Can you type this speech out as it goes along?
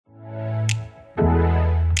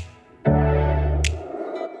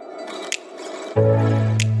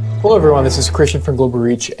Hello everyone, this is Christian from Global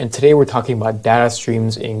Reach, and today we're talking about data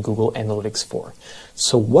streams in Google Analytics 4.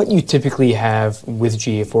 So what you typically have with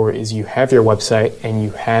GA4 is you have your website and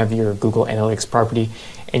you have your Google Analytics property,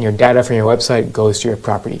 and your data from your website goes to your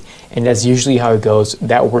property. And that's usually how it goes.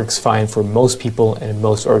 That works fine for most people and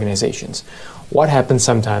most organizations. What happens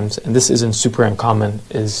sometimes, and this isn't super uncommon,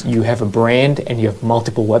 is you have a brand and you have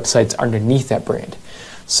multiple websites underneath that brand.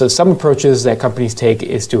 So some approaches that companies take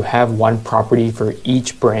is to have one property for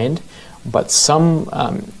each brand, but some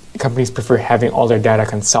companies prefer having all their data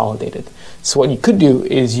consolidated. So what you could do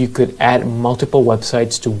is you could add multiple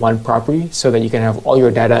websites to one property so that you can have all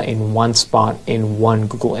your data in one spot in one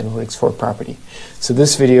Google Analytics 4 property. So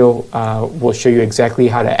this video will show you exactly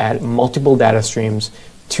how to add multiple data streams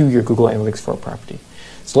to your Google Analytics 4 property.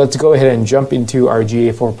 So let's go ahead and jump into our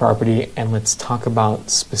GA4 property and let's talk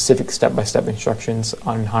about specific step-by-step instructions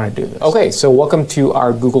on how to do this. Okay, so welcome to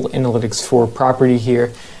our Google Analytics 4 property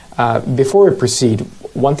here. Before we proceed,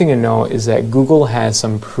 one thing to know is that Google has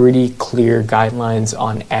some pretty clear guidelines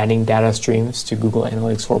on adding data streams to Google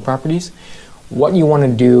Analytics 4 properties. What you want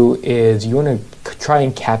to do is you want to try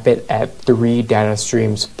and cap it at 3 data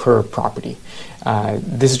streams per property.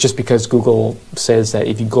 This is just because Google says that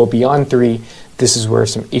if you go beyond 3, this is where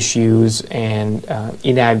some issues and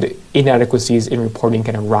inadequacies in reporting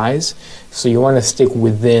can arise. So you want to stick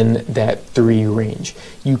within that 3 range.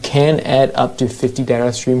 You can add up to 50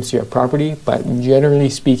 data streams to your property, but generally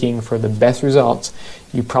speaking, for the best results,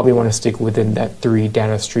 you probably want to stick within that 3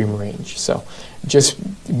 data stream range. So just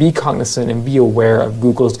be cognizant and be aware of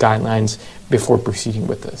Google's guidelines before proceeding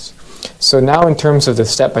with this. So now in terms of the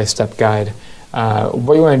step-by-step guide,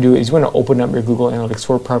 what you want to do is you want to open up your Google Analytics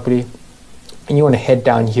 4 property, and you want to head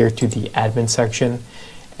down here to the admin section.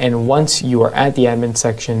 And once you are at the admin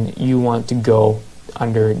section, you want to go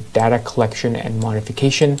under data collection and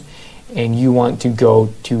modification, and you want to go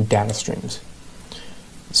to data streams.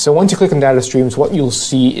 So once you click on data streams, what you'll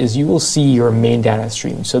see is you will see your main data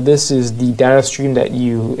stream. So this is the data stream that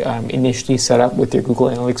you initially set up with your Google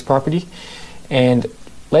Analytics property. And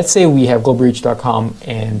let's say we have globalreach.com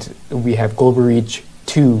and we have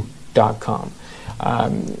globalreach2.com.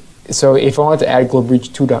 So if I wanted to add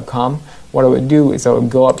globalreach2.com, what I would do is I would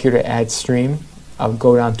go up here to add stream. I would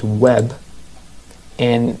go down to web,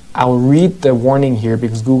 and I'll read the warning here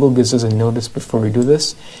because Google gives us a notice before we do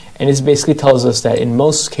this. And this basically tells us that in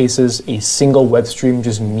most cases, a single web stream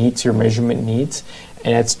just meets your measurement needs,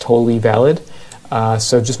 and that's totally valid.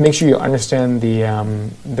 So just make sure you understand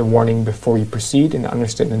the warning before you proceed and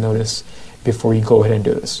understand the notice before you go ahead and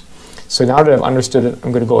do this. So now that I've understood it,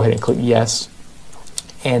 I'm going to go ahead and click yes.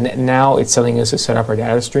 And now it's telling us to set up our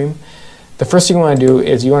data stream. The first thing you want to do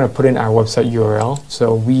is you want to put in our website URL.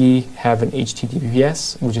 So we have an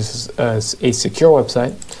HTTPS, which is a secure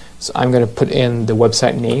website. So I'm going to put in the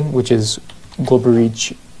website name, which is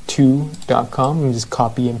globalreach2.com, and just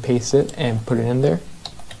copy and paste it and put it in there.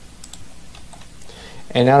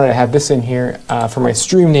 And now that I have this in here, for my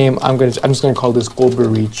stream name, I'm just going to call this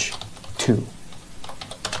globalreach2.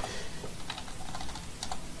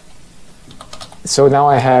 So now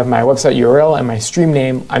I have my website URL and my stream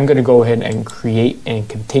name. I'm going to go ahead and create and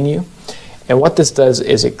continue. And what this does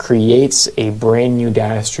is it creates a brand new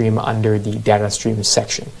data stream under the data stream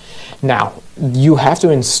section. Now, you have to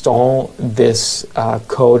install this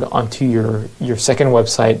code onto your second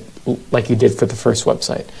website like you did for the first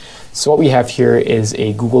website. So what we have here is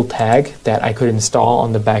a Google tag that I could install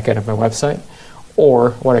on the back end of my website.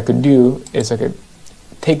 Or what I could do is I could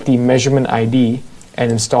take the measurement ID and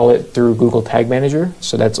install it through Google Tag Manager.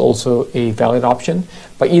 So that's also a valid option.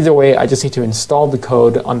 But either way, I just need to install the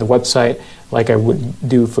code on the website like I would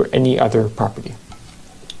do for any other property.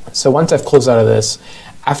 So once I've closed out of this,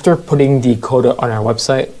 after putting the code on our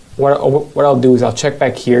website, what I'll do is I'll check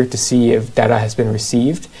back here to see if data has been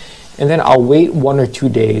received. And then I'll wait 1 or 2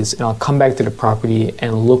 days and I'll come back to the property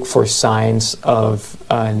and look for signs of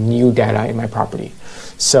new data in my property.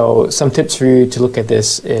 So some tips for you to look at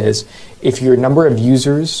this is if your number of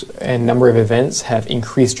users and number of events have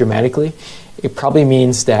increased dramatically, it probably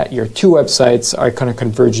means that your 2 websites are kind of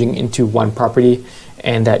converging into one property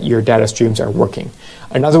and that your data streams are working.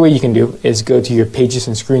 Another way you can do is go to your pages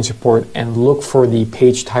and screens report and look for the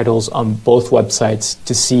page titles on both websites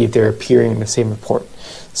to see if they're appearing in the same report.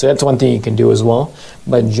 So that's one thing you can do as well.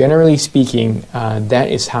 But generally speaking, that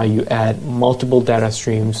is how you add multiple data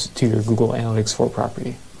streams to your Google Analytics 4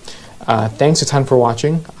 property. Thanks a ton for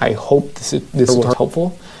watching. I hope this was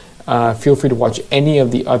helpful. Feel free to watch any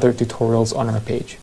of the other tutorials on our page.